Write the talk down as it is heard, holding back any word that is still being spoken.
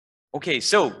Okay,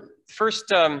 so first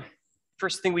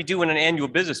thing we do in an annual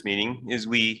business meeting is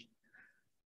we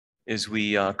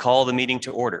call the meeting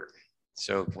to order.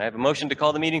 So can I have a motion to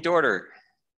call the meeting to order?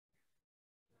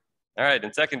 All right,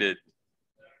 and seconded.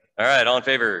 All right, all in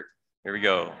favor? Here we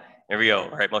go. Here we go.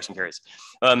 All right, motion carries.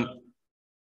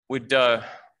 Would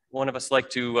one of us like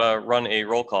to run a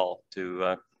roll call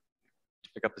to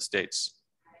pick up the states?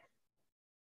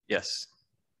 Yes.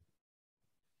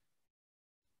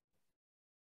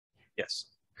 Yes,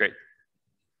 great.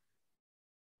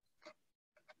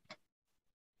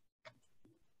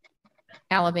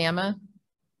 Alabama.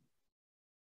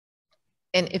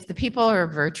 And if the people are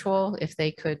virtual, if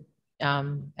they could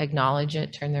acknowledge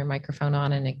it, turn their microphone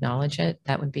on and acknowledge it,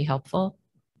 that would be helpful.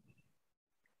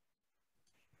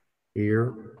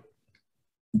 Here.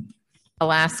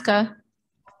 Alaska.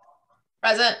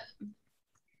 Present.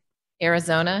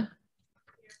 Arizona.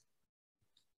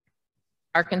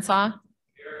 Arkansas.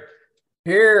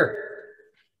 Here.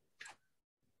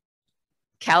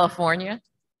 California.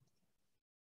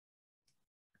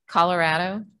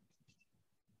 Colorado.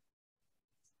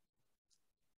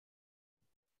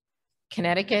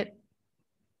 Connecticut.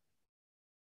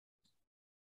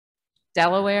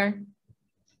 Delaware.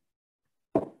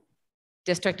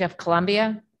 District of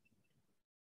Columbia.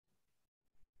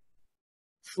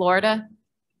 Florida.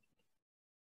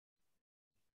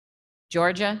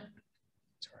 Georgia.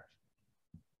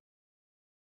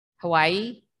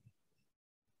 Hawaii.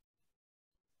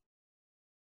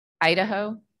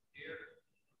 Idaho. Here.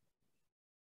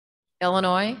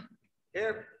 Illinois.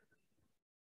 Here.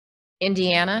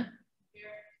 Indiana. Here.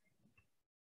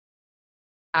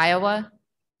 Iowa.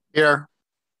 Here.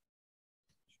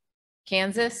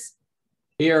 Kansas.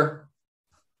 Here.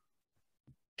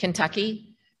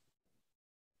 Kentucky.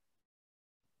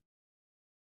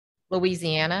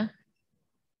 Louisiana.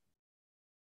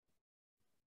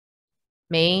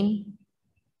 Maine.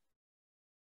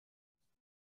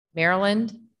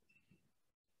 Maryland.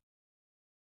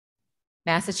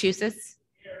 Massachusetts.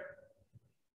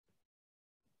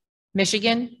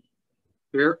 Michigan.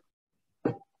 Here.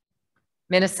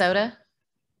 Minnesota.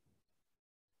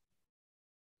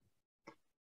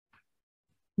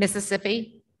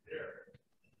 Mississippi.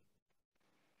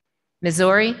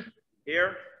 Missouri.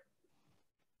 Here.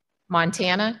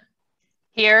 Montana.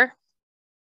 Here.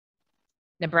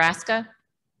 Nebraska.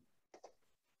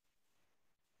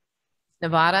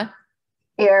 Nevada.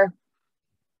 Here.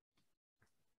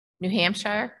 New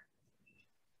Hampshire.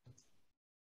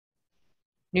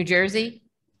 New Jersey.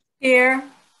 Here.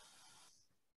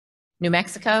 New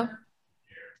Mexico.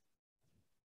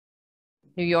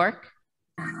 New York.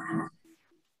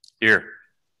 Here.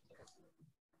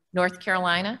 North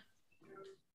Carolina.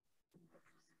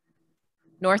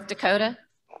 North Dakota.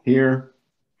 Here.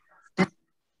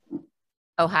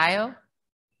 Ohio.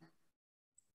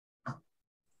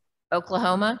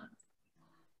 Oklahoma.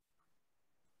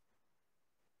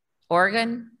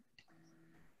 Oregon.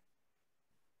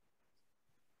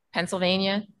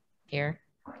 Pennsylvania. Here.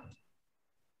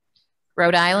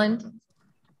 Rhode Island.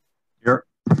 Here.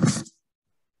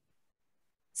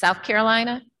 South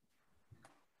Carolina.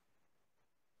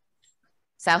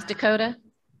 South Dakota.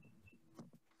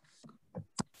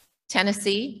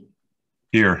 Tennessee.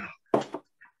 Here.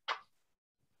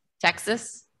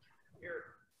 Texas.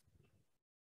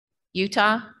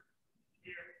 Utah.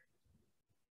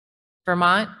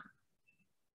 Vermont.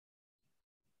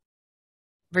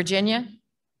 Virginia.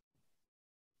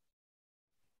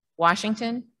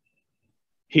 Washington.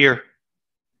 Here.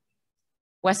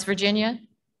 West Virginia.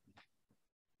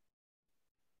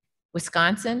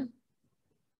 Wisconsin.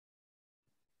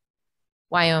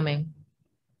 Wyoming.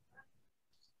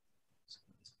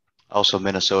 Also,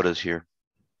 Minnesota's here.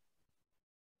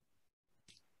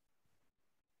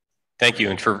 Thank you.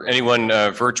 And for anyone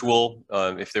virtual,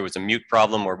 if there was a mute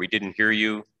problem or we didn't hear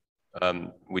you,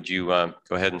 would you go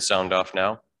ahead and sound off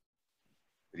now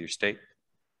with your state?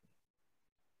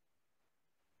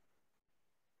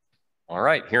 All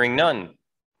right, hearing none.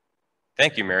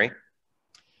 Thank you, Mary.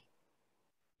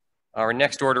 Our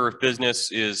next order of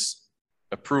business is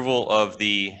approval of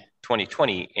the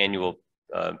 2020 annual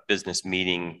business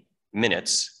meeting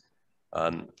minutes.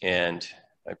 And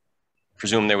I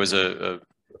presume there was a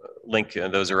link,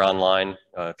 those are online.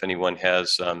 If anyone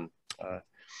has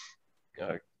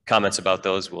comments about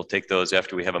those, we'll take those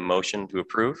after we have a motion to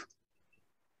approve.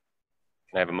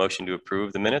 Can I have a motion to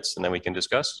approve the minutes and then we can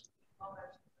discuss?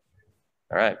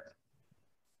 All right.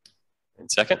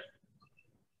 And second?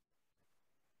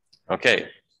 Okay.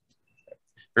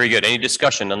 Very good. Any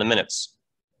discussion on the minutes?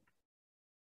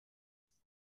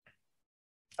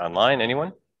 Online,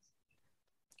 anyone?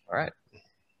 All right.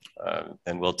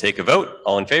 And we'll take a vote.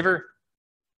 All in favor?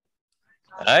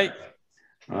 Aye.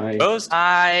 Aye. Opposed?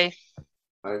 Aye.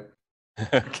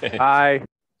 Okay. Aye.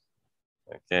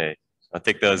 Okay. I'll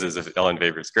take those as all in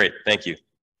favor. It's great. Thank you.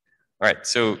 All right.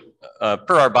 So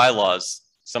per our bylaws,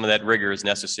 some of that rigor is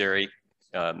necessary,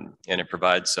 and it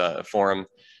provides a forum.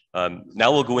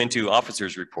 Now we'll go into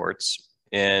officers' reports,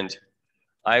 and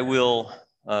I will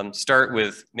start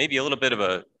with maybe a little bit of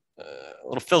a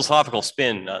little philosophical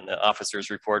spin on the officers'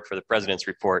 report for the president's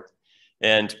report.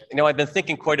 And I've been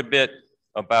thinking quite a bit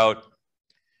about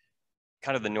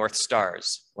kind of the North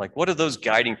Stars. Like, what are those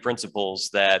guiding principles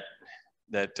that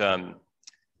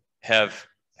have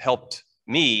helped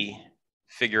me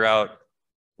figure out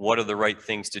what are the right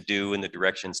things to do and the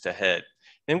directions to head,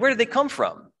 and where did they come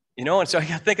from? And so I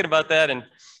got thinking about that, and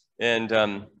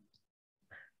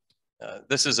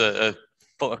this is a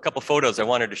couple photos I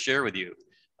wanted to share with you.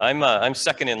 I'm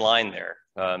second in line there.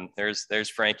 There's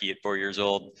Frankie at 4 years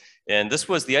old, and this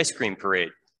was the ice cream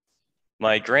parade.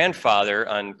 My grandfather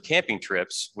on camping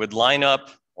trips would line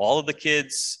up all of the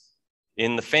kids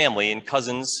in the family and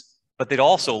cousins, but they'd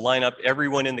also line up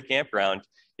everyone in the campground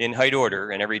in height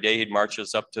order, and every day he'd march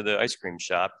us up to the ice cream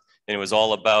shop, and it was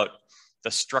all about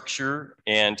the structure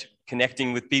and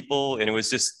connecting with people, and it was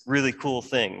just really cool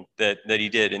thing that he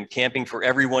did. And camping for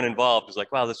everyone involved was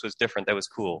like, wow, this was different, that was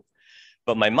cool.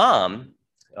 But my mom,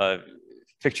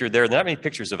 pictured there, not many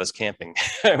pictures of us camping.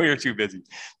 We were too busy.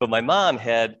 But my mom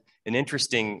had an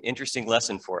interesting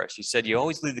lesson for us. She said, you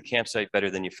always leave the campsite better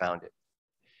than you found it.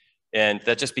 And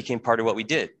that just became part of what we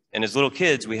did. And as little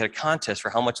kids, we had a contest for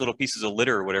how much little pieces of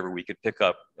litter or whatever we could pick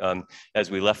up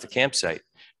as we left the campsite.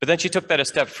 But then she took that a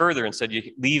step further and said,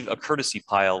 you leave a courtesy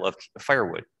pile of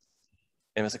firewood.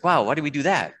 And I was like, wow, why do we do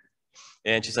that?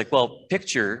 And she's like, well,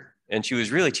 picture, and she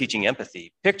was really teaching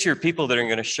empathy. Picture people that are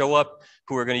going to show up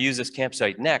who are going to use this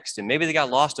campsite next. And maybe they got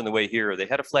lost on the way here, or they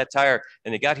had a flat tire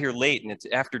and they got here late and it's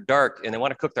after dark and they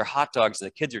want to cook their hot dogs and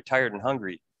the kids are tired and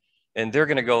hungry. And they're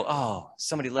going to go, oh,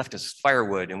 somebody left us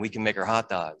firewood and we can make our hot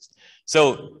dogs.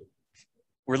 So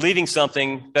we're leaving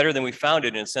something better than we found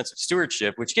it in a sense of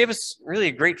stewardship, which gave us really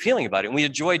a great feeling about it. And we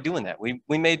enjoyed doing that. We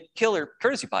made killer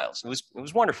courtesy piles. It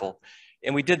was wonderful.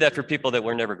 And we did that for people that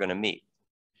we're never going to meet.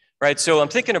 Right. So I'm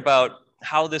thinking about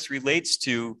how this relates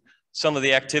to some of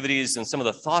the activities and some of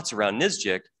the thoughts around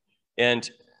NSGIC and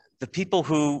the people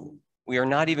who we are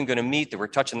not even going to meet that we're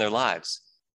touching their lives.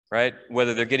 Right?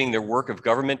 Whether they're getting their work of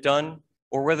government done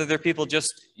or whether they're people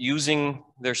just using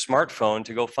their smartphone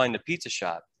to go find the pizza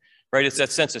shop. Right? It's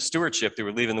that sense of stewardship that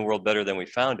we're leaving the world better than we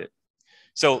found it.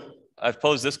 So I've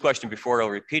posed this question before, I'll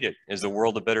repeat it. Is the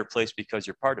world a better place because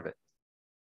you're part of it?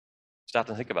 Stop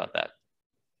and think about that.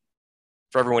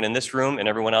 For everyone in this room and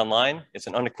everyone online, it's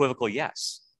an unequivocal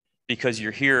yes, because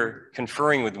you're here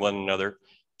conferring with one another,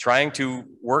 trying to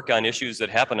work on issues that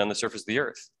happen on the surface of the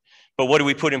earth. But what do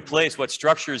we put in place? What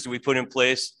structures do we put in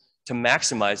place to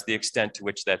maximize the extent to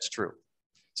which that's true?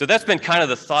 So that's been kind of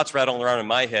the thoughts rattling around in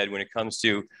my head when it comes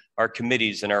to our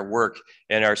committees and our work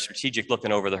and our strategic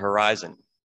looking over the horizon,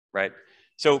 right?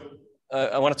 So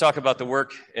I want to talk about the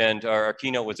work, and our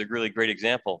keynote was a really great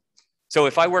example. So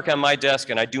if I work on my desk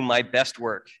and I do my best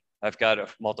work, I've got a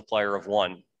multiplier of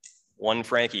one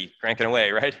Frankie cranking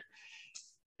away, right?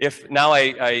 If now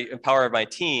I empower my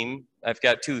team, I've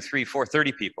got 2, 3, 4,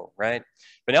 30 people, right?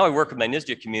 But now I work with my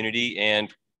NSGIC community,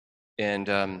 and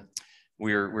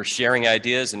we're sharing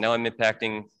ideas, and now I'm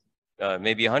impacting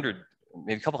maybe 100,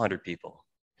 maybe a couple hundred people.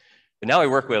 But now I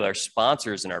work with our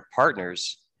sponsors and our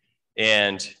partners,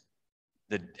 and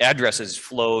the addresses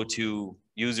flow to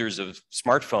users of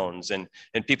smartphones,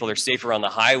 and people are safer on the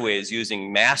highways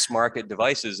using mass market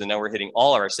devices, and now we're hitting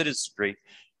all of our citizenry.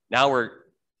 Now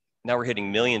we're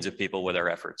hitting millions of people with our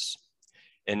efforts.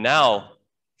 And now,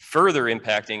 further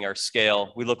impacting our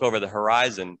scale, we look over the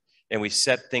horizon and we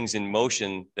set things in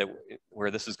motion where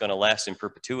this is going to last in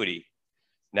perpetuity.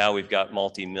 Now we've got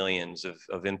multi-millions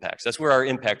of impacts. That's where our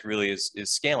impact really is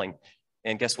scaling.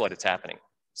 And guess what? It's happening.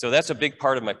 So that's a big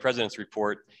part of my president's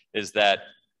report, is that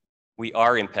we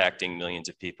are impacting millions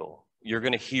of people. You're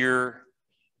going to hear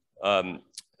in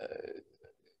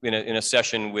a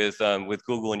session with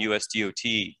Google and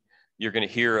USDOT, you're going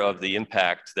to hear of the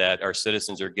impact that our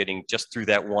citizens are getting just through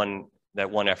that one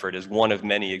effort, as one of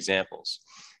many examples.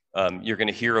 You're going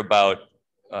to hear about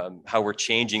how we're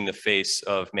changing the face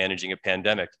of managing a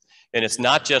pandemic. And it's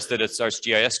not just that it's our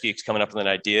GIS geeks coming up with an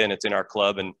idea and it's in our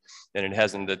club and it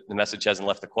hasn't, the message hasn't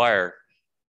left the choir.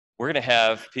 We're going to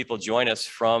have people join us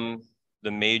from the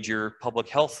major public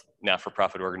health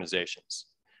not-for-profit organizations,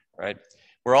 right?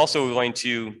 We're also going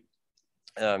to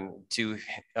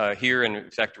hear, and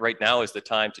in fact, right now is the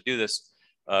time to do this,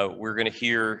 we're going to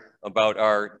hear about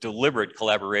our deliberate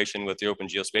collaboration with the Open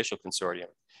Geospatial Consortium.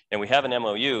 And we have an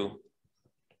MOU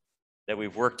that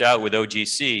we've worked out with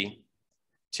OGC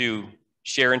to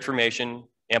share information,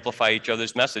 amplify each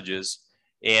other's messages,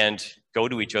 and go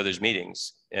to each other's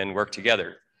meetings and work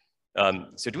together.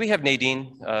 So do we have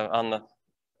Nadine on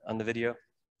the video?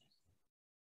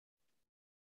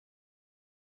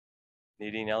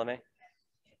 Nadine Elame?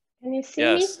 Can you see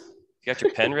Yes. me? You got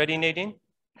your pen ready, Nadine?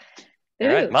 All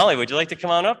Ooh. right, Molly, would you like to come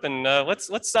on up and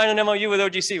let's sign an MOU with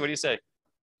OGC? What do you say?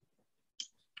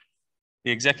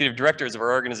 The executive directors of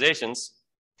our organizations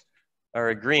are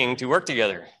agreeing to work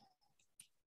together.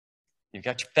 You've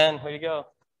got your pen, way to go.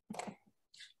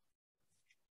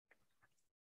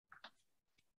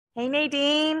 Hey,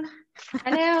 Nadine.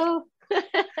 Hello.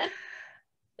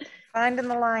 Finding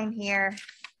the line here.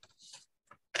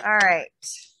 All right.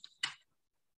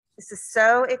 This is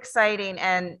so exciting.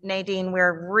 And Nadine,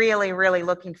 we're really, really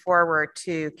looking forward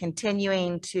to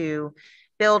continuing to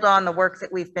build on the work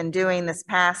that we've been doing this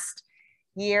past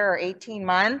year or 18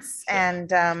 months.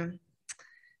 And I'm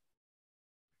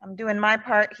doing my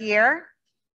part here.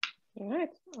 All right,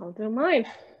 I'll do mine.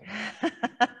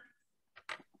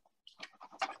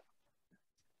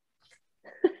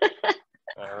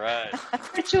 All right.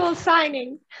 Virtual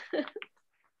signing.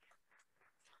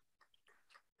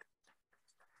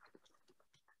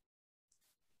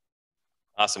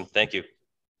 Awesome, thank you.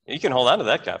 You can hold on to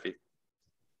that copy.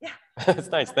 Yeah. That's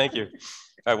nice, thank you.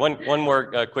 All right, one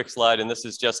more quick slide, and this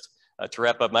is just to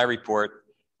wrap up my report.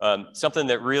 Something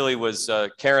that really was,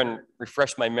 Karen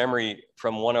refreshed my memory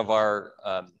from one of our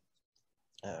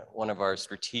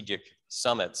strategic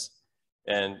summits.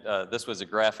 And this was a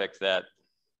graphic that,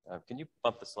 can you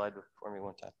bump the slide for me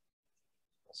one time?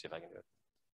 Let's see if I can do it.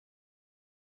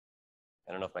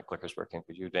 I don't know if my clicker's working.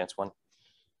 Could you advance one?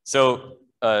 So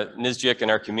NSGIC and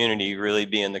our community really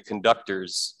being the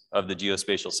conductors of the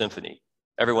geospatial symphony.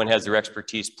 Everyone has their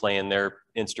expertise playing their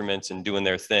instruments and doing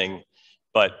their thing,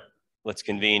 but let's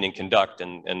convene and conduct,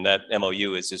 and that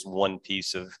MOU is just one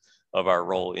piece of our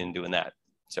role in doing that.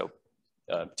 So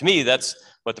to me, that's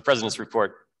what the President's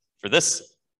Report for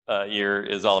this year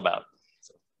is all about.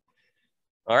 So,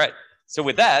 all right, so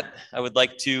with that, I would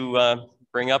like to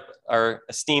bring up our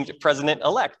esteemed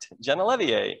President-elect, Jenna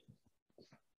Levier.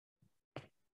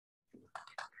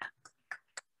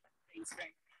 Thanks,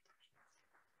 Frank.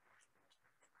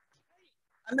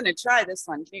 I'm going to try this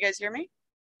one. Can you guys hear me?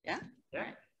 Yeah? All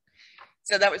right.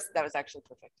 So that was actually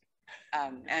perfect.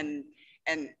 And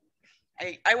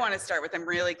I want to start with, I'm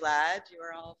really glad you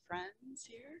are all friends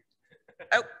here.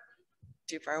 Oh,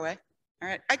 too far away. All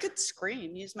right. I could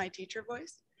scream, use my teacher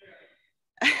voice.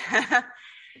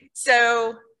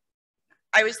 So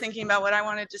I was thinking about what I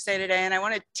wanted to say today, and I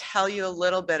want to tell you a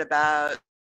little bit about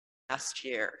last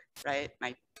year, right?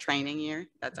 My training year,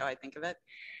 that's how I think of it.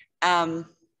 And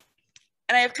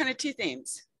I have kind of two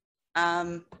themes,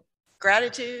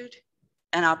 gratitude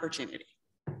and opportunity.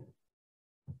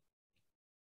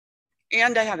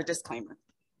 And I have a disclaimer.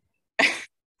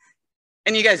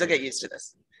 And you guys will get used to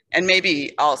this. And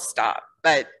maybe I'll stop.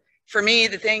 But for me,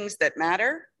 the things that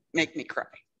matter make me cry.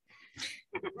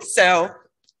 So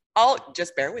I'll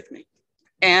just bear with me.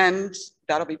 And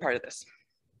that'll be part of this.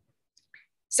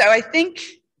 So I think,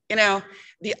 you know,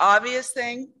 the obvious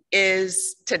thing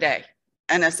is today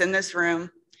and us in this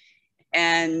room.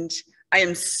 And I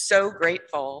am so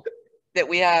grateful that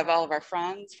we have all of our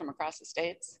friends from across the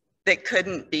states that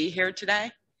couldn't be here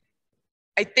today.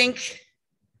 I think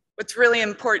what's really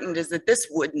important is that this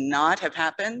would not have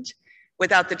happened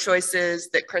without the choices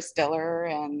that Chris Diller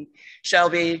and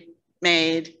Shelby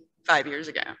made 5 years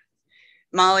ago.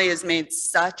 Molly has made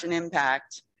such an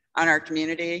impact on our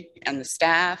community and the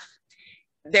staff.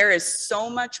 There is so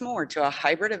much more to a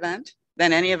hybrid event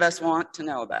than any of us want to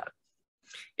know about.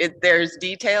 There's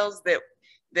details that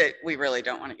we really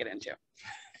don't want to get into.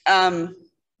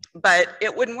 But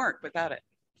it wouldn't work without it.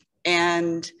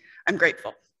 And I'm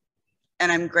grateful.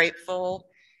 And I'm grateful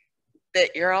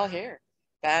that you're all here.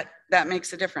 That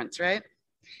makes a difference, right?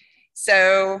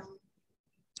 So,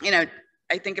 you know,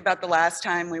 I think about the last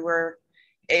time we were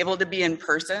able to be in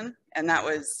person, and that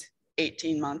was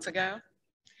 18 months ago.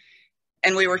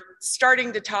 And we were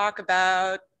starting to talk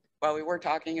about, well, we were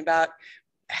talking about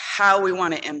how we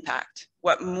want to impact.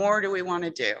 What more do we want to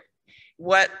do?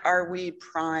 What are we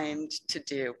primed to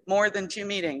do? More than 2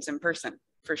 meetings in person,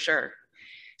 for sure.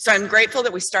 So I'm grateful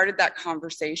that we started that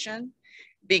conversation,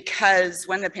 because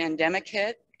when the pandemic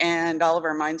hit and all of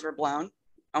our minds were blown,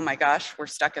 oh my gosh, we're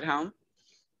stuck at home,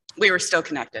 we were still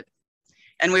connected.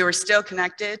 And we were still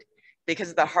connected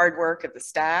because of the hard work of the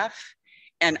staff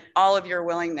and all of your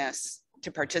willingness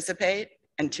to participate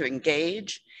and to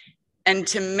engage and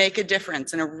to make a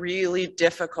difference in a really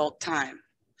difficult time.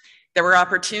 There were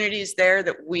opportunities there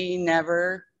that we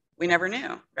never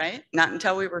knew, right? Not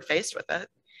until we were faced with it.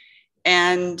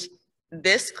 And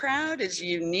this crowd is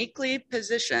uniquely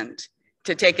positioned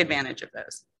to take advantage of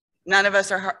those. None of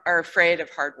us are afraid of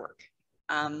hard work.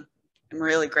 I'm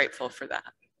really grateful for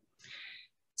that.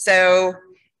 So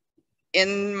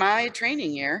in my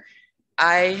training year,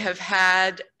 I have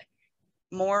had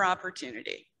more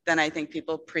opportunity than I think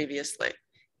people previously,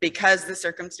 because the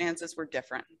circumstances were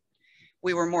different.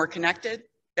 We were more connected.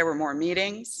 There were more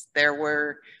meetings. There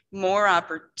were more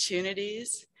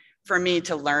opportunities for me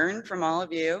to learn from all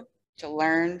of you, to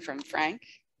learn from Frank,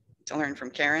 to learn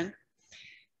from Karen.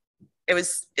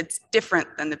 It's different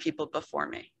than the people before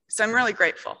me. So I'm really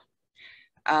grateful.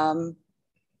 You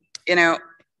know,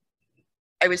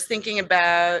 I was thinking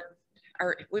about,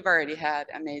 we've already had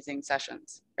amazing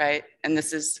sessions, right? And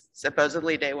this is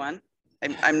supposedly day one.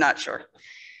 I'm not sure.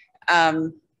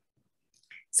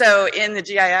 So in the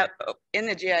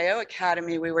GIO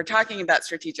Academy, we were talking about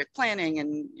strategic planning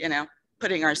and, you know,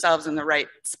 putting ourselves in the right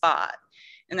spot.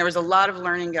 And there was a lot of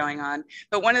learning going on.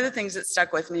 But one of the things that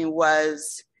stuck with me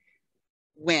was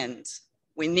wins.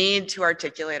 We need to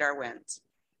articulate our wins.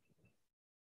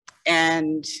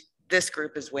 And this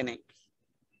group is winning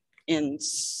in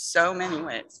so many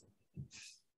ways.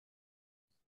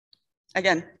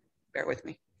 Again, bear with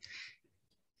me.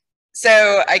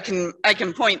 So I can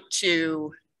point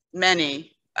to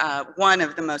many. One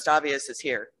of the most obvious is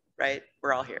here, right?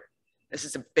 We're all here. This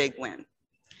is a big win.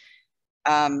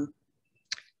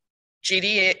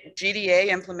 GDA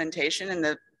implementation and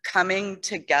the coming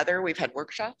together, we've had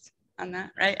workshops on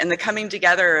that, right? And the coming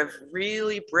together of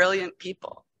really brilliant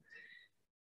people,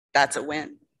 that's a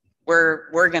win.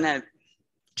 We're gonna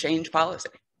change policy.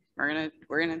 We're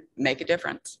gonna make a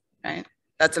difference, right?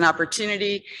 That's an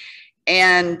opportunity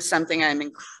and something I'm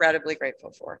incredibly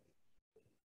grateful for.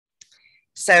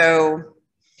 So,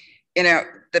 you know,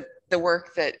 the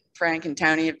work that Frank and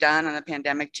Tony have done on the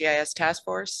Pandemic GIS Task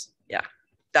Force, yeah,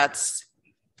 that's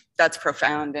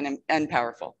profound and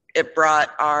powerful. It brought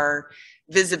our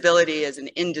visibility as an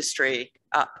industry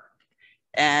up,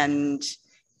 and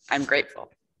I'm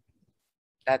grateful.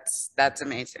 That's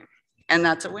amazing, and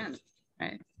that's a win,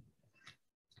 right?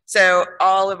 So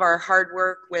all of our hard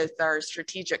work with our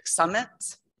strategic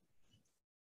summits,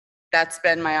 that's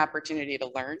been my opportunity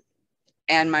to learn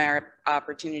and my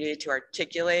opportunity to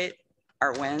articulate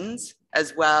our wins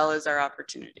as well as our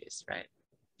opportunities, right?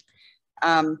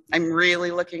 I'm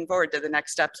really looking forward to the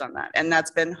next steps on that, and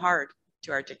that's been hard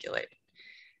to articulate.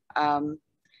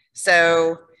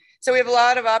 So we have a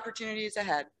lot of opportunities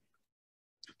ahead.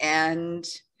 And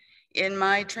in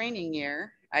my training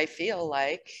year, I feel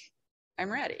like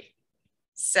I'm ready.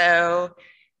 So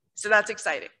that's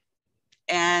exciting.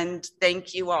 And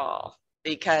thank you all,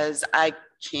 because I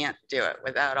can't do it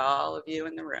without all of you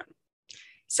in the room.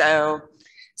 So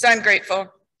I'm grateful.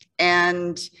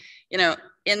 And, you know,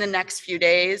 in the next few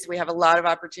days, we have a lot of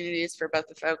opportunities for both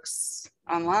the folks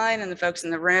online and the folks in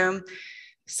the room.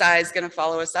 Sai's going to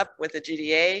follow us up with a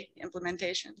GDA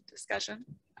implementation discussion.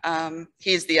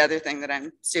 He's the other thing that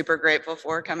I'm super grateful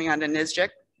for coming onto NSGIC.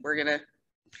 We're going to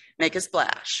make a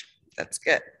splash. That's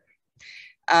good.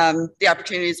 The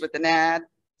opportunities with the NAD.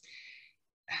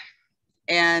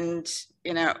 And,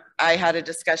 you know, I had a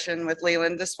discussion with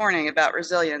Leland this morning about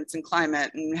resilience and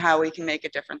climate and how we can make a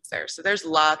difference there. So there's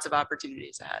lots of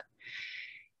opportunities ahead.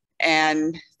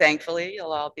 And thankfully,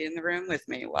 you'll all be in the room with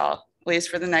me, well, at least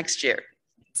for the next year.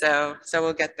 So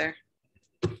we'll get there.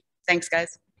 Thanks,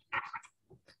 guys.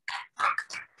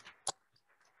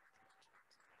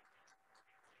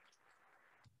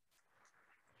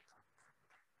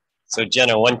 So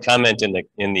Jenna, one comment in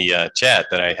the chat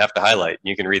that I have to highlight,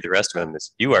 you can read the rest of them,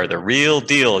 is you are the real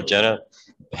deal, Jenna.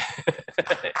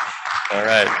 All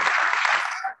right.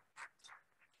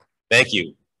 Thank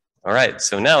you. All right,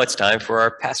 so now it's time for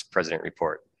our past president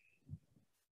report.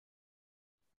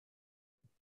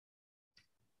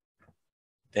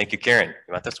 Thank you, Karen.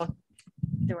 You want this one?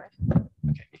 Sure.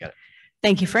 Okay, you got it.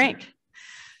 Thank you, Frank.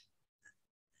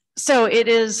 So it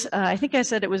is, I think I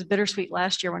said it was bittersweet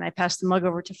last year when I passed the mug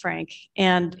over to Frank.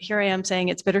 And here I am saying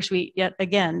it's bittersweet yet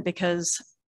again, because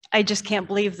I just can't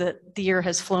believe that the year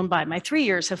has flown by. My 3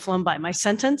 years have flown by. My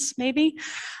sentence, maybe.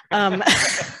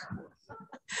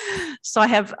 So I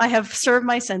have served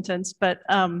my sentence, but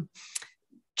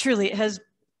truly it has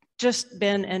just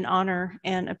been an honor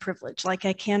and a privilege. Like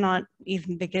I cannot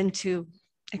even begin to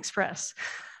express,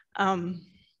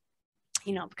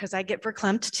 you know, because I get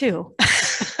verklempt too.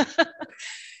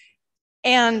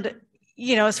 And,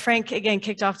 you know, as Frank again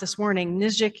kicked off this morning,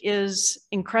 NSGIC is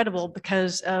incredible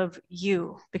because of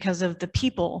you, because of the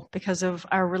people, because of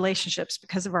our relationships,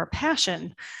 because of our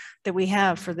passion that we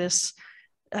have for this,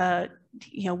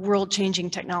 you know,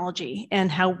 world-changing technology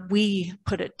and how we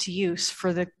put it to use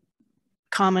for the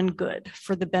common good,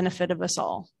 for the benefit of us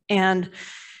all. And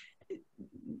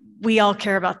we all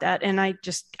care about that. And I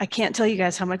can't tell you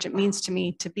guys how much it means to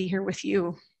me to be here with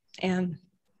you.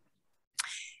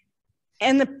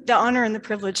 And the honor and the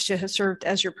privilege to have served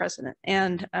as your president.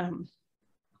 And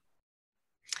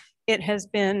it has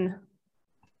been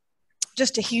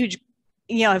just a huge,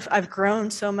 you know, I've grown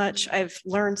so much, I've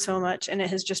learned so much, and it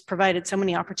has just provided so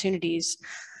many opportunities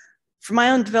for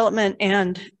my own development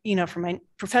and, you know, for my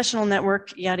professional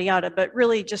network, yada, yada, but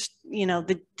really just, you know,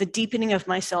 the deepening of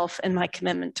myself and my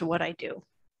commitment to what I do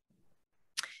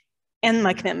and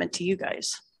my commitment to you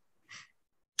guys.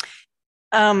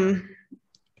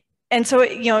 And so,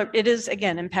 you know, it is,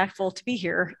 again, impactful to be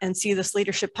here and see this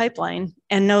leadership pipeline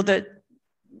and know that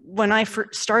when I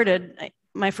first started,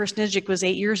 my first NSGIC was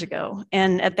 8 years ago.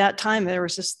 And at that time, there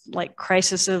was this like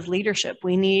crisis of leadership.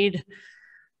 We need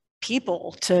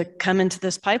people to come into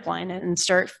this pipeline and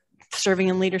start serving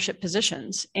in leadership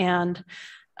positions. And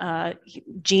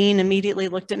Gene immediately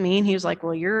looked at me and he was like,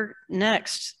 well, you're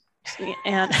next.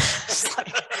 And it's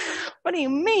like, what do you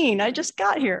mean? I just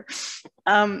got here.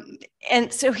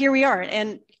 And so here we are,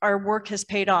 and our work has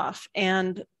paid off.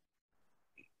 And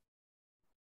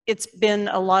it's been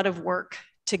a lot of work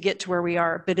to get to where we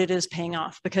are, but it is paying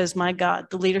off because, my God,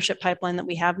 the leadership pipeline that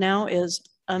we have now is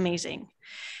amazing.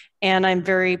 And I'm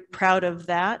very proud of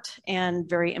that and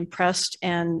very impressed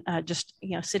and just,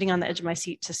 you know, sitting on the edge of my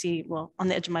seat to see, well, on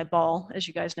the edge of my ball, as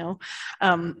you guys know,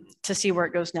 to see where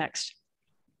it goes next.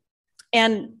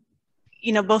 And,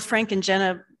 you know, both Frank and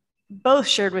Jenna both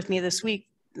shared with me this week,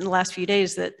 in the last few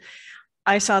days, that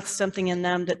I saw something in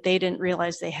them that they didn't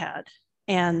realize they had.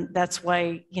 And that's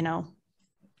why, you know,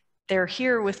 they're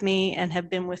here with me and have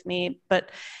been with me.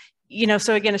 But, you know,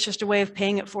 so again, it's just a way of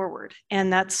paying it forward.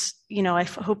 And that's, you know, I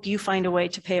hope you find a way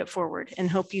to pay it forward and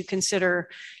hope you consider,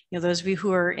 you know, those of you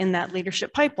who are in that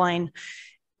leadership pipeline,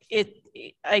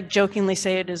 I jokingly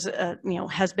say it is, you know,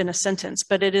 has been a sentence,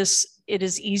 but it is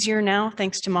easier now,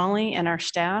 thanks to Molly and our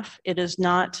staff. It is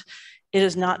not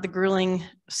the grueling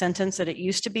sentence that it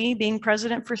used to be, being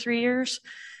president for 3 years.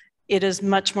 It is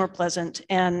much more pleasant.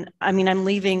 And I mean, I'm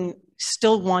leaving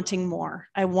still wanting more.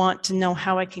 I want to know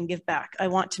how I can give back. I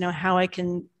want to know how I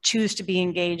can choose to be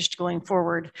engaged going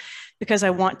forward, because I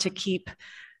want to keep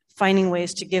finding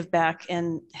ways to give back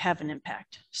and have an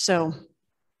impact. So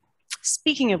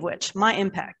speaking of which, my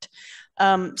impact.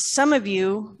 Some of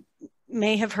you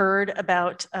may have heard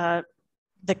about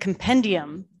the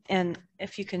compendium, and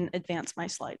if you can advance my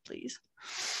slide, please.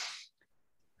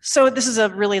 So this is a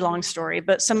really long story,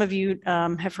 but some of you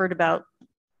have heard about,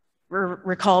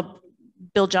 recall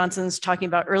Bill Johnson's talking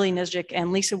about early NSGIC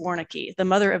and Lisa Warnicki, the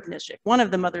mother of NSGIC, one of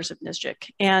the mothers of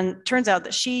NSGIC. And turns out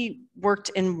that she worked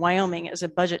in Wyoming as a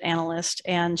budget analyst,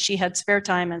 and she had spare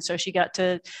time. And so she got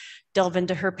to delve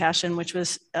into her passion, which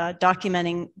was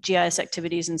documenting GIS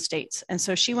activities in states. And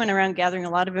so she went around gathering a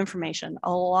lot of information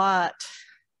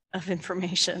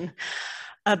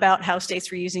about how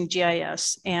states were using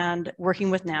GIS and working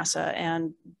with NASA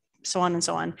and so on and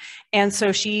so on. And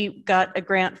so she got a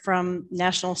grant from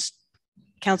National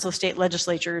Council of State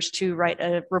Legislatures to write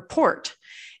a report.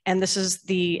 And this is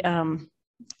the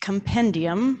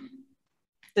compendium,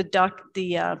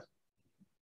 the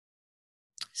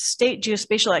State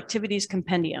Geospatial Activities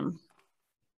Compendium.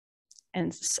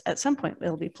 And at some point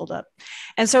it'll be pulled up.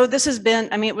 And so this has been,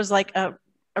 I mean, it was like a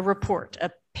report,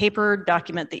 a paper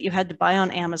document that you had to buy on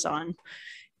Amazon,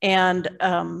 and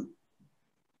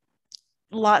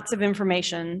lots of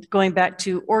information going back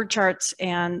to org charts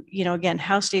and, you know, again,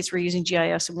 how states were using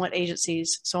GIS and what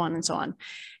agencies, so on and so on.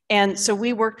 And so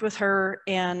we worked with her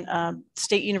and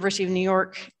State University of New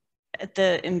York at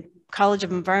the College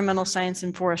of Environmental Science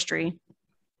and Forestry.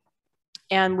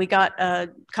 And we got a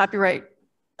copyright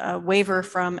waiver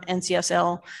from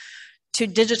NCSL to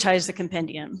digitize the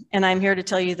compendium. And I'm here to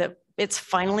tell you that it's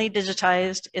finally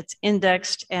digitized, it's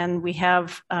indexed, and we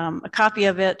have a copy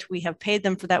of it. We have paid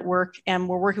them for that work, and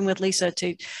we're working with Lisa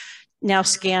to now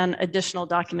scan additional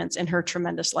documents in her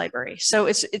tremendous library. So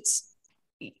it's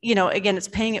you know, again, it's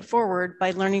paying it forward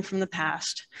by learning from the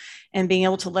past and being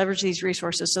able to leverage these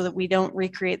resources so that we don't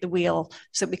recreate the wheel,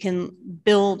 so that we can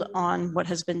build on what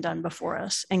has been done before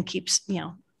us and keeps, you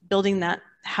know, building that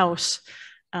house.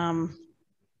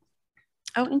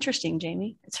 Oh, interesting,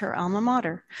 Jamie. It's her alma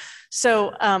mater.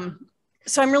 So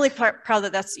so I'm really proud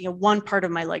that that's, one part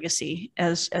of my legacy,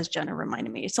 as Jenna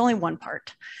reminded me. It's only one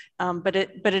part, but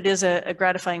it is a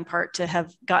gratifying part to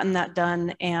have gotten that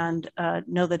done and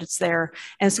know that it's there.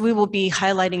 And so we will be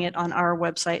highlighting it on our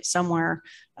website somewhere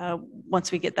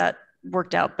once we get that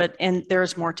worked out. And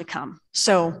there's more to come.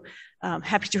 So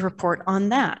happy to report on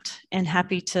that, and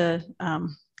happy to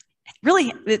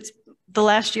really. The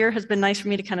last year has been nice for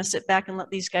me to kind of sit back and let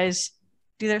these guys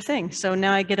do their thing. So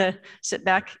now I get to sit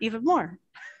back even more.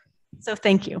 So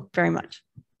thank you very much.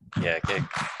 Yeah, okay.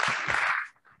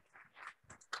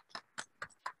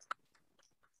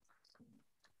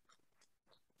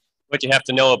 What you have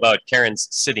to know about Karen's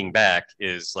sitting back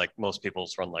is, like, most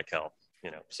people's run like hell,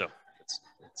 so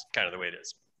it's kind of the way it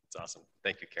is. It's awesome.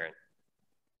 Thank you, Karen.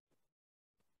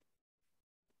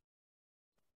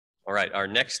 All right, our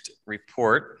next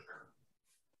report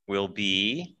will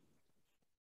be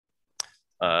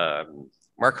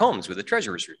Mark Holmes with the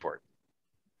Treasurer's Report.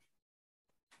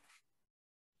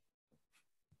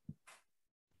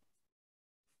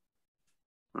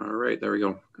 All right, there we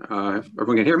go.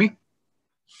 Everyone can hear me?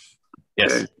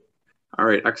 Yes. Okay. All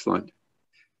right, excellent.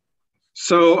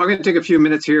 So I'm going to take a few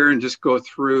minutes here and just go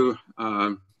through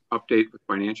update with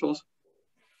financials.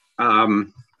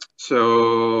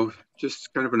 So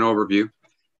just kind of an overview.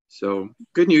 So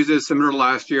good news is, similar to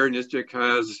last year, NSGIC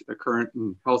has a current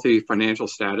and healthy financial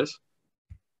status.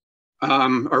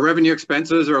 Our revenue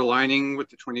expenses are aligning with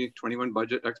the 2021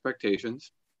 budget expectations.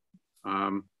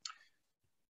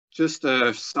 Just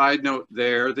a side note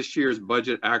there, this year's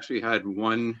budget actually had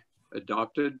one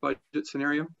adopted budget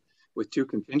scenario with two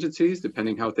contingencies,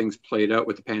 depending how things played out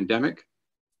with the pandemic,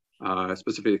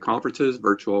 specifically conferences,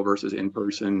 virtual versus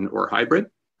in-person or hybrid.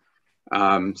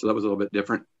 So that was a little bit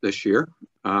different this year.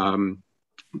 But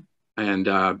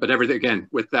everything, again,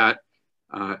 with that,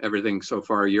 everything so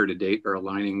far year to date are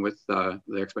aligning with the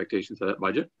expectations of that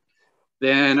budget.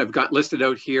 Then I've got listed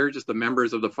out here just the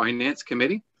members of the Finance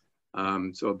Committee.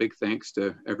 So a big thanks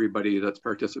to everybody that's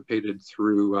participated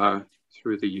through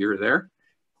the year there,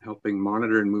 helping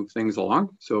monitor and move things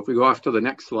along. So if we go off to the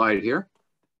next slide here.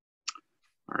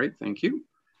 All right, thank you.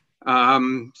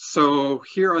 So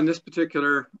here on this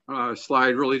particular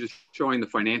slide, really just showing the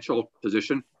financial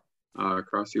position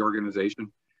across the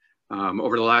organization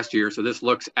over the last year. So this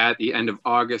looks at the end of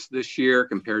August this year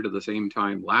compared to the same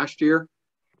time last year.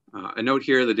 A note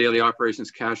here, the daily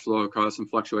operations cash flow caused some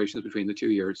fluctuations between the 2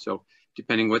 years. So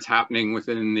depending what's happening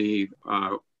within the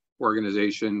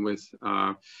organization, with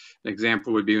an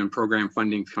example would be when program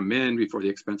funding come in before the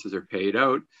expenses are paid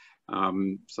out.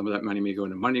 Some of that money may go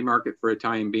into money market for a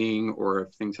time being, or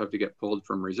if things have to get pulled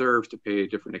from reserves to pay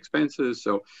different expenses.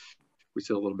 So we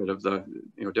see a little bit of the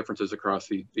differences across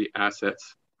the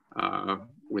assets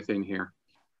within here.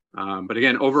 But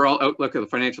again, overall outlook of the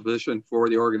financial position for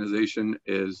the organization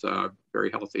is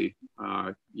very healthy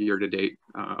year to date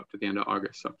up to the end of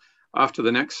August. So off to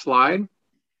the next slide.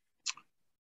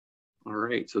 All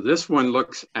right, so this one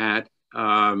looks at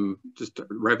just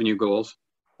revenue goals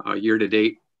year to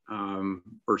date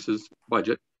versus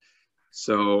budget.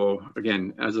 So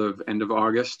again, as of end of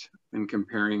August and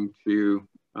comparing to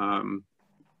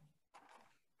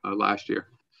last year.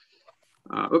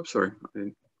 Oops, sorry.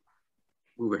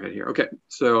 Move ahead here. Okay,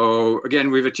 so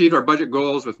again, we've achieved our budget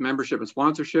goals with membership and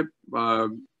sponsorship,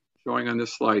 showing on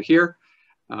this slide here.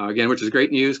 Again, which is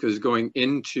great news, because going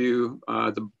into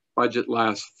the budget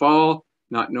last fall,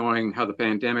 not knowing how the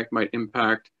pandemic might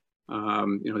impact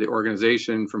the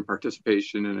organization from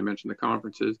participation, and I mentioned the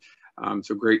conferences.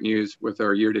 So great news with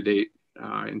our year to date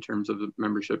in terms of the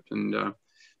membership and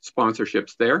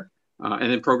sponsorships there.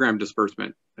 And then program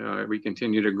disbursement. We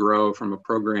continue to grow from a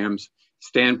programs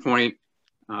standpoint.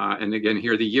 And again,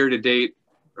 here the year to date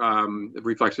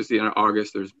reflects just the end of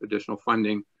August. There's additional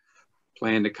funding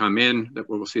planned to come in that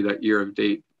we'll see that year of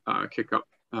date tick up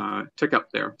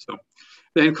there. So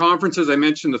then conferences, I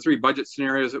mentioned the 3 budget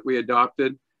scenarios that we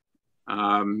adopted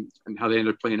and how they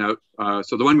ended up playing out.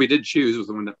 So the one we did choose was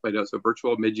the one that played out. So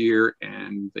virtual mid-year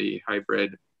and the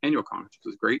hybrid annual conference,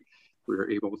 which was great. We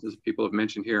were able, as people have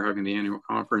mentioned here, having the annual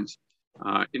conference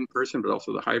in person, but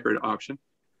also the hybrid option.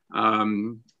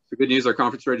 The good news, our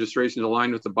conference registration is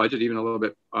aligned with the budget, even a little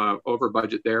bit over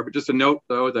budget there. But just a note,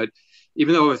 though, that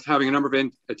even though it's having a number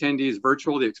of attendees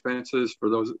virtual, the expenses for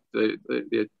those,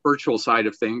 the virtual side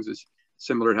of things is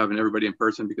similar to having everybody in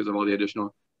person because of all the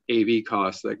additional AV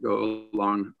costs that go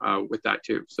along with that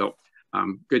too. So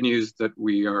good news that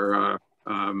we are,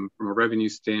 from a revenue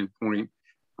standpoint,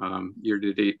 year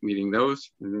to date meeting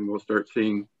those. And then we'll start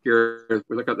seeing here, if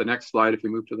we look at the next slide, if we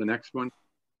move to the next one,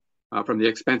 from the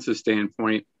expenses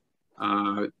standpoint,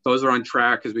 Those are on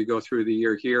track as we go through the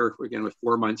year here, again, with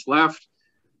 4 months left.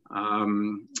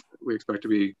 We expect to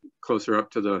be closer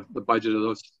up to the budget of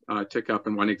those tick up.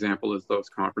 And one example is those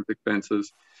conference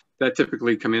expenses that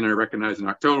typically come in and are recognized in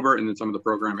October, and then some of the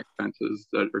program expenses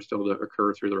that are still to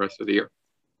occur through the rest of the year.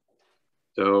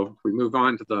 So if we move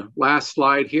on to the last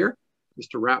slide here,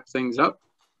 just to wrap things up.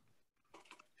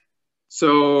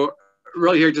 So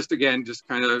really here, just again, just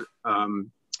kind of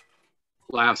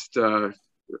last kind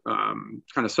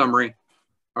of summary.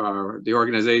 The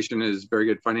organization is very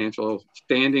good financial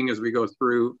standing as we go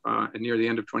through and near the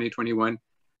end of 2021.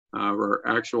 Where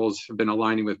actuals have been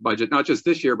aligning with budget, not just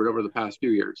this year, but over the past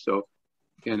few years. So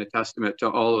again, a testament to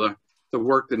all of the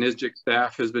work the NSGIC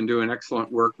staff has been doing,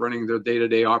 excellent work running their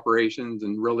day-to-day operations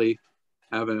and really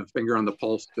having a finger on the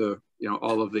pulse to, you know,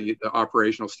 all of the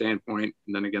operational standpoint.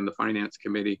 And then again, the finance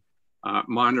committee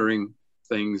monitoring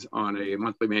things on a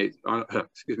monthly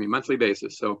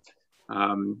basis. So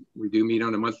we do meet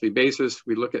on a monthly basis.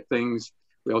 We look at things.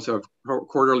 We also have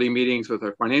quarterly meetings with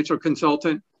our financial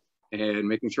consultant and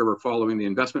making sure we're following the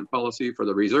investment policy for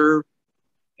the reserve.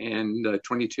 And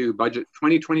 2022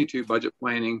 budget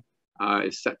planning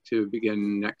is set to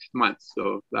begin next month.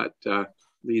 So that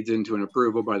leads into an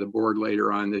approval by the board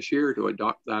later on this year to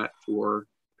adopt that for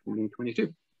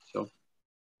 2022. So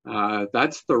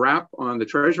that's the wrap on the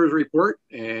treasurer's report.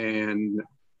 And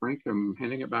Frank, I'm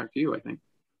handing it back to you, I think.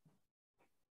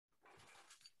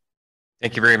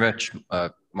 Thank you very much,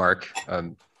 Mark.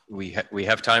 We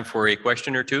have time for a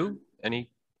question or two. Any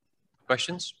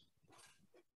questions?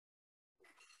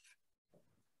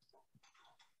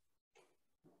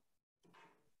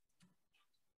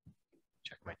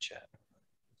 Check my chat.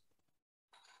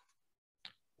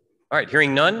 All right,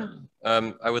 hearing none,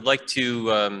 I would like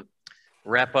to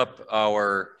wrap up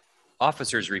our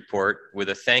officers report with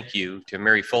a thank you to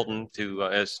Mary Fulton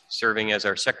as serving as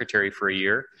our secretary for a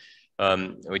year.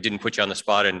 We didn't put you on the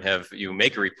spot and have you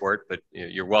make a report, but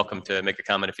you're welcome to make a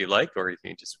comment if you like, or you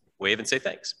can just wave and say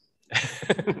thanks.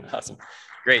 Awesome.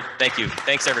 Great. Thank you.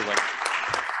 Thanks, everyone.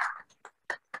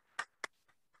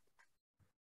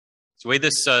 So the way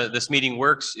this meeting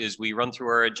works is we run through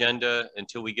our agenda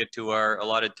until we get to our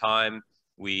allotted time.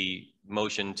 We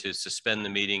motion to suspend the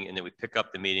meeting, and then we pick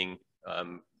up the meeting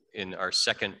in our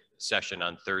second session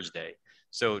on Thursday.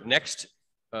 So next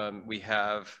we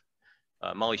have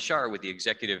Molly Shar with the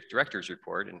Executive Director's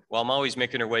Report. And while Molly's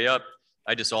making her way up,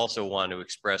 I just also want to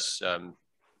express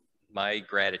my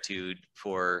gratitude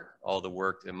for all the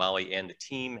work that Molly and the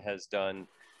team has done.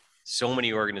 So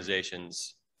many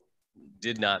organizations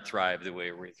did not thrive the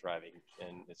way we're thriving.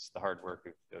 And it's the hard work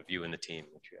of you and the team,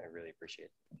 which I really appreciate.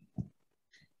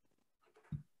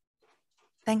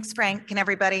 Thanks, Frank. Can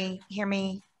everybody hear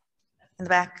me in the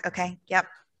back? Okay, yep.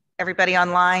 Everybody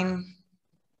online?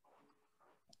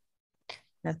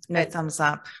 No thumbs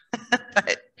up,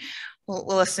 but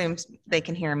we'll assume they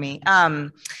can hear me.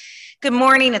 Good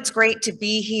morning. It's great to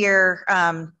be here.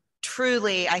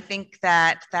 Truly, I think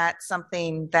that that's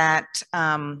something that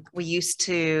we used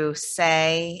to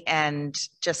say and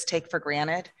just take for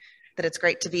granted, that it's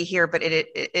great to be here, but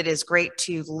it is great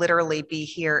to literally be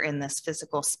here in this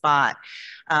physical spot,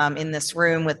 in this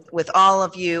room with all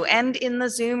of you, and in the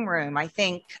Zoom room. I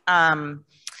think,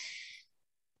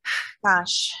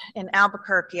 gosh, in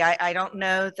Albuquerque, I don't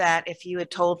know that if you had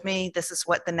told me this is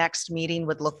what the next meeting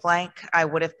would look like, I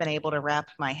would have been able to wrap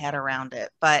my head around it.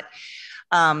 But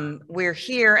we're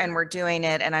here and we're doing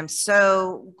it. And I'm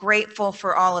so grateful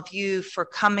for all of you for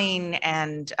coming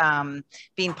and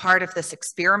being part of this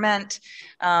experiment.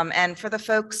 And for the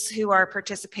folks who are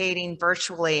participating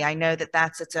virtually, I know that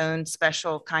that's its own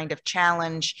special kind of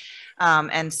challenge.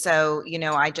 And so, you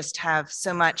know, I just have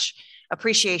so much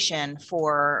appreciation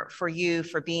for you,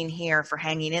 for being here, for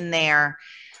hanging in there,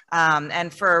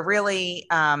 and for really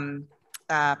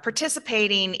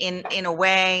participating in a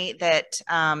way that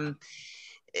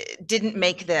didn't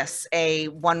make this a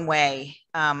one-way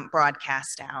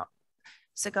broadcast out.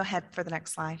 So go ahead for the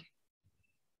next slide.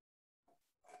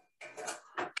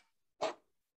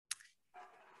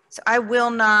 So I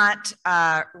will not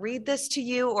read this to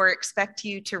you or expect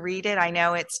you to read it. I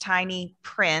know it's tiny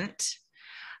print.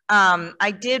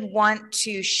 I did want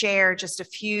to share just a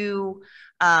few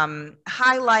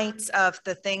highlights of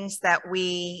the things that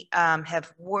we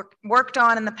have worked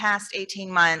on in the past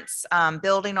 18 months,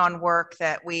 building on work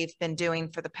that we've been doing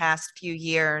for the past few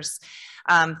years.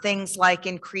 Things like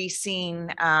increasing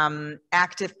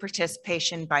active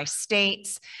participation by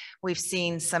states. We've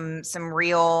seen some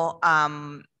real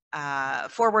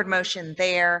forward motion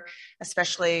there,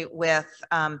 especially with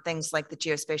things like the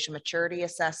geospatial maturity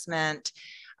assessment.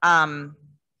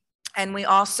 And we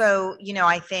also, you know,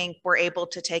 I think we're able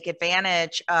to take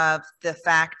advantage of the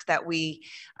fact that we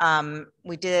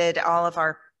did all of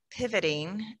our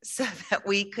pivoting so that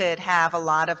we could have a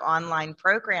lot of online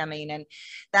programming, and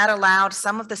that allowed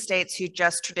some of the states who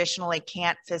just traditionally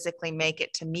can't physically make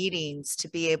it to meetings to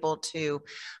be able to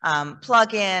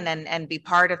plug in and be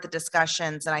part of the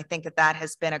discussions. And I think that that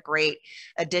has been a great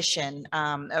addition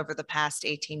over the past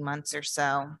 18 months or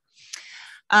so.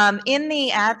 In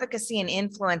the advocacy and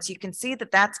influence, you can see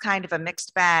that that's kind of a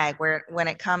mixed bag where when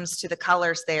it comes to the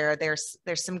colors there's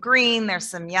some green, there's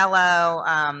some yellow,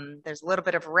 there's a little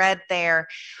bit of red there.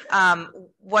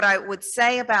 What I would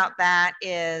say about that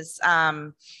is,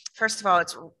 first of all,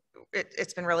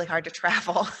 it's been really hard to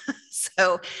travel.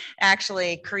 So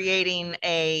actually creating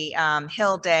a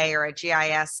Hill Day or a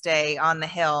GIS Day on the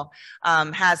Hill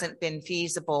hasn't been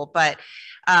feasible. But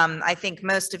I think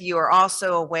most of you are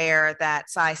also aware that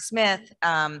Cy Smith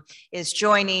is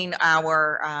joining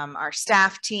our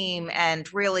staff team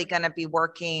and really going to be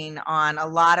working on a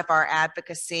lot of our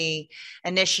advocacy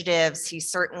initiatives. He's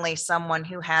certainly someone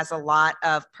who has a lot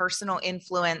of personal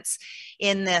influence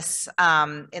in this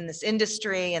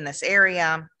industry, in this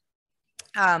area.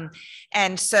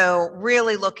 And so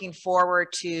really looking forward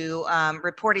to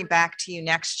reporting back to you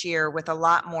next year with a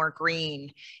lot more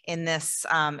green in this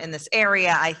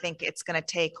area. I think it's going to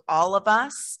take all of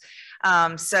us.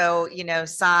 So, you know,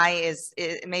 Cy is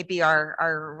maybe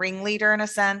our ringleader in a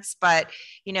sense, but,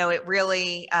 you know, it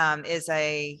really is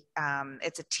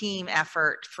it's a team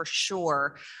effort for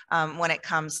sure when it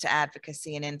comes to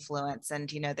advocacy and influence. And,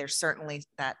 you know, there's certainly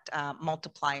that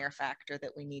multiplier factor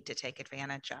that we need to take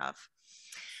advantage of.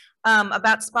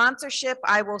 About sponsorship,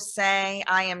 I will say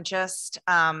I am just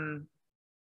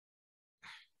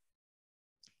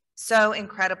so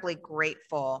incredibly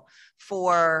grateful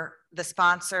for the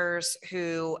sponsors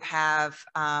who have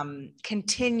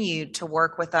continued to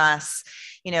work with us.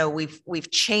 You know,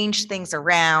 we've changed things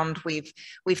around. We've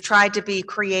tried to be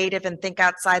creative and think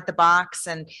outside the box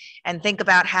and think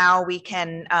about how we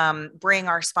can bring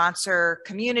our sponsor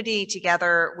community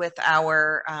together with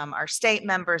our state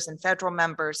members and federal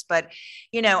members. But,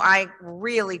 you know, I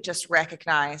really just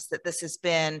recognize that this has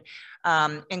been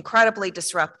incredibly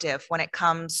disruptive when it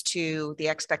comes to the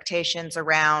expectations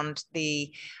around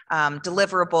the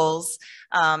deliverables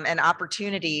and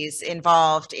opportunities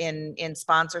involved in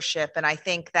sponsorship. And I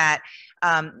think that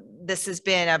this has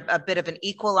been a bit of an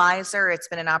equalizer. It's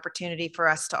been an opportunity for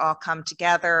us to all come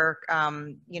together,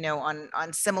 you know,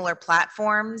 on similar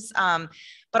platforms,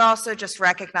 but also just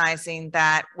recognizing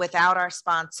that without our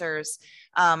sponsors,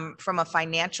 from a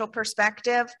financial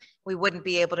perspective, we wouldn't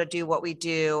be able to do what we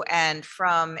do. And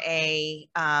from a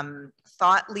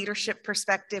thought leadership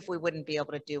perspective, we wouldn't be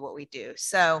able to do what we do.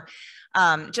 So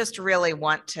just really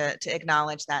want to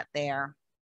acknowledge that there.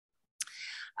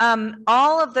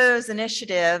 All of those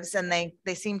initiatives, and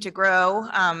they seem to grow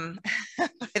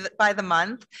by the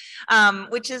month,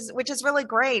 which is really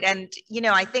great. And, you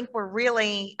know, I think we're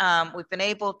really, we've been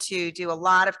able to do a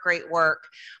lot of great work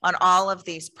on all of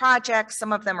these projects.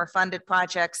 Some of them are funded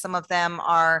projects. Some of them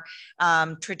are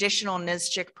traditional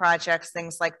NSGIC projects,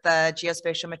 things like the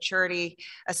geospatial maturity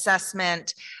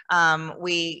assessment.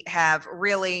 We have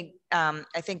really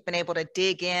I think been able to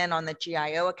dig in on the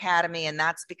GIO Academy, and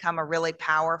that's become a really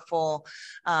powerful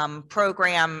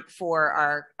program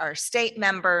for our state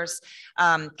members.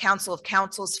 Council of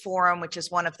Councils Forum, which is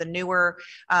one of the newer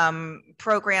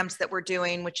programs that we're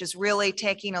doing, which is really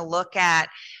taking a look at,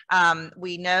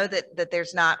 we know that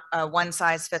there's not a one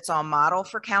size fits all model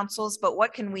for councils, but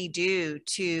what can we do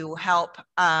to help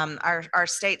our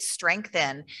states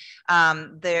strengthen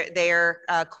their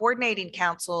coordinating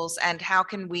councils, and how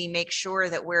can we make sure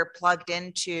that we're plugged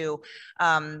into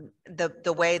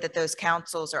the way that those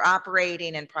councils are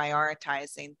operating and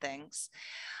prioritizing things.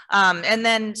 And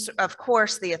then, of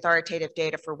course, the authoritative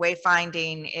data for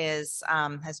wayfinding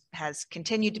has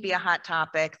continued to be a hot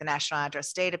topic. The National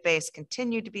Address Database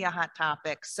continued to be a hot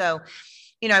topic. So,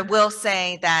 you know, I will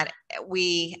say that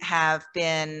we have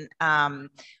been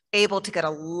able to get a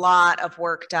lot of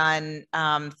work done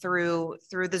through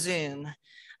the Zoom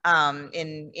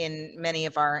in many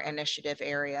of our initiative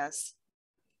areas.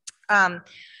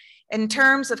 In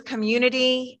terms of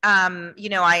community, you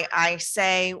know, I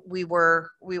say we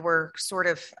were sort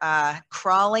of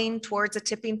crawling towards a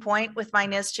tipping point with my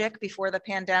NSGIC before the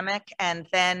pandemic, and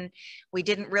then we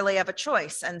didn't really have a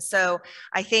choice. And so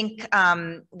I think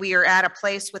we are at a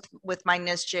place with my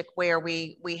NSGIC where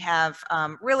we have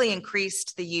really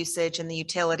increased the usage and the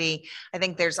utility. I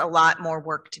think there's a lot more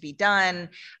work to be done,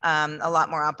 a lot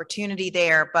more opportunity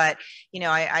there, but, you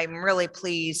know, I'm really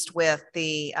pleased with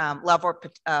the level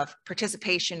of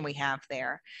participation we have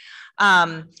there.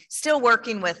 Still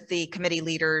working with the committee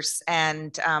leaders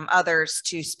and others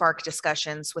to spark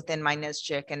discussions within my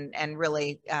NSGIC and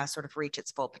really sort of reach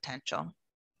its full potential.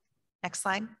 Next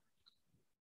slide.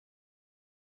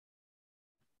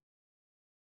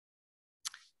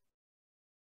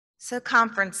 So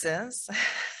conferences,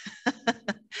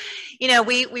 you know,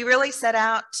 we really set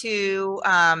out to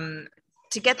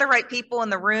get the right people in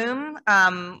the room.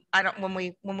 When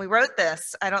we wrote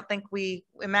this, I don't think we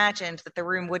imagined that the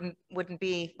room wouldn't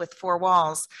be with four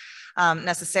walls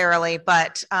necessarily,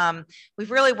 but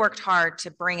we've really worked hard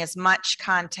to bring as much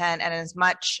content and as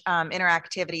much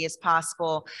interactivity as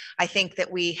possible. I think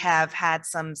that we have had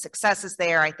some successes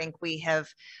there. I think we have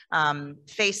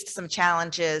faced some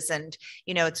challenges, and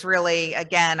you know, it's really,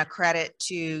 again, a credit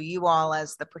to you all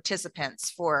as the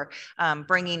participants for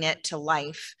bringing it to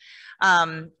life.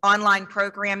 Online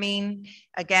programming,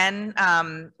 again,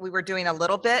 we were doing a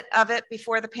little bit of it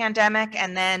before the pandemic,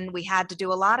 and then we had to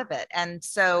do a lot of it. And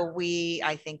so we,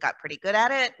 I think, got pretty good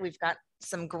at it. We've got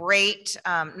some great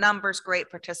numbers, great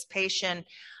participation.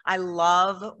 I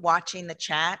love watching the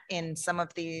chat in some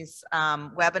of these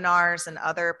webinars and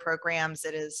other programs.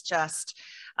 It is just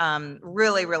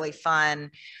really, really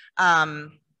fun.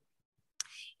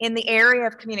 In the area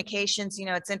of communications, you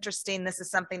know, it's interesting. This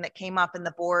is something that came up in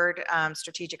the board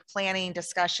strategic planning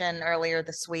discussion earlier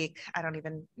this week. I don't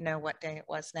even know what day it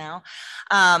was now.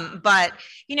 But,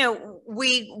 you know,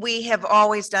 we have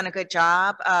always done a good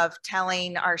job of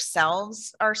telling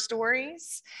ourselves our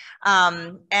stories.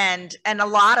 And a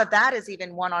lot of that is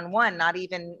even one-on-one, not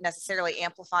even necessarily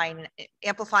amplifying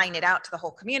it out to the whole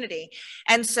community.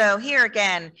 And so here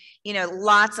again, you know,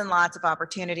 lots and lots of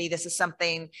opportunity. This is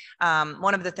something,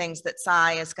 one of the things that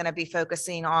SCI is going to be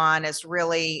focusing on is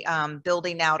really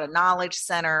building out a knowledge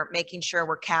center, making sure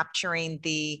we're capturing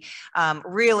the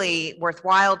really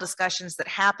worthwhile discussions that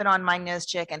happen on my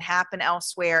NSGIC and happen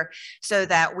elsewhere, so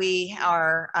that we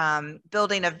are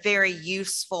building a very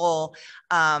useful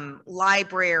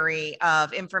library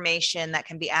of information that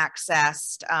can be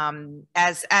accessed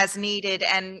as needed,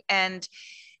 and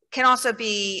can also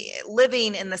be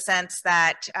living in the sense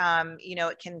that, you know,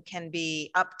 it can be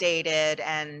updated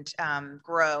and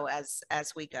grow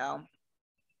as we go.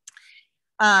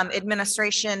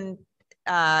 Administration,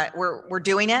 we're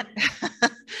doing it.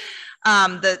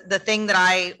 The thing that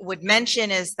I would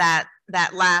mention is that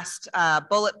last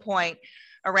bullet point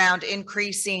around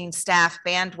increasing staff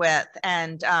bandwidth.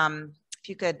 And if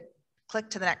you could click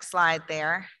to the next slide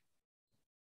there.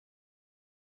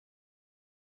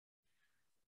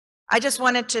 I just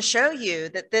wanted to show you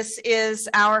that this is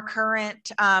our current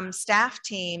staff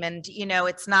team, and you know,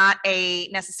 it's not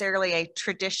necessarily a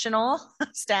traditional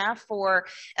staff for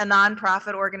a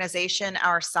nonprofit organization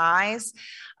our size,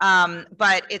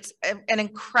 but it's an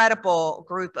incredible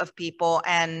group of people.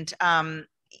 And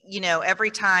you know,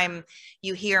 every time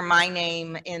you hear my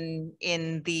name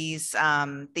in these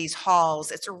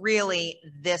halls, it's really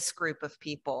this group of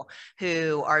people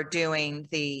who are doing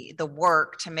the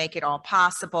work to make it all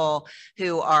possible,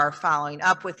 who are following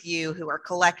up with you, who are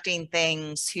collecting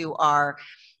things, who are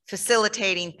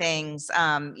facilitating things.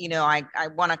 You know, I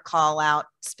want to call out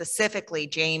specifically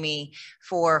Jamie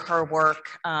for her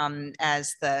work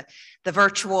as the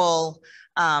virtual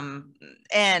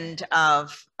end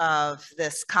of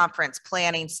this conference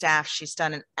planning staff. She's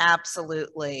done an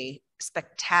absolutely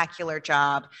spectacular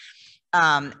job.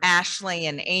 Ashley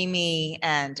and Amy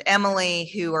and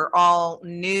Emily, who are all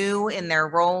new in their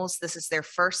roles. This is their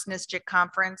first NSGIC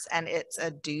conference, and it's a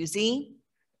doozy.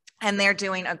 And they're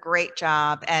doing a great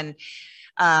job, and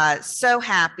so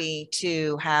happy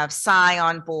to have SCI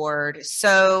on board.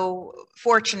 So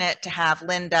fortunate to have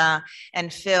Linda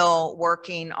and Phil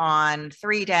working on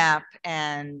 3DEP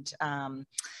and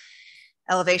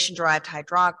elevation derived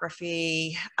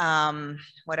hydrography,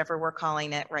 whatever we're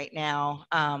calling it right now.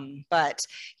 But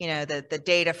you know, the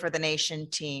data for the nation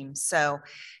team. So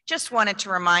just wanted to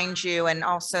remind you, and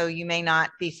also you may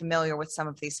not be familiar with some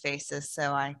of these faces,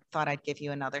 so I thought I'd give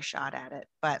you another shot at it.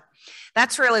 But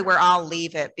that's really where I'll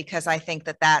leave it, because I think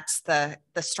that that's the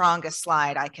strongest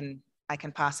slide I can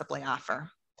possibly offer.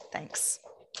 Thanks.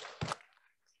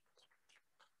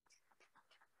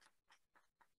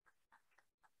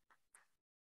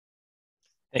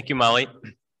 Thank you, Molly.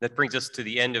 That brings us to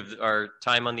the end of our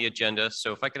time on the agenda.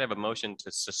 So if I could have a motion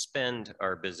to suspend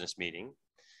our business meeting.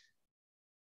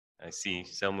 I see,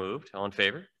 so moved. All in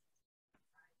favor?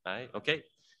 Aye, okay,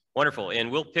 wonderful.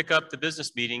 And we'll pick up the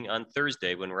business meeting on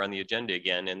Thursday when we're on the agenda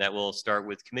again, and that will start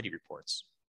with committee reports.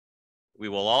 We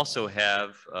will also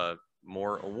have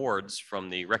more awards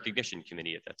from the recognition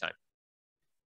committee at that time.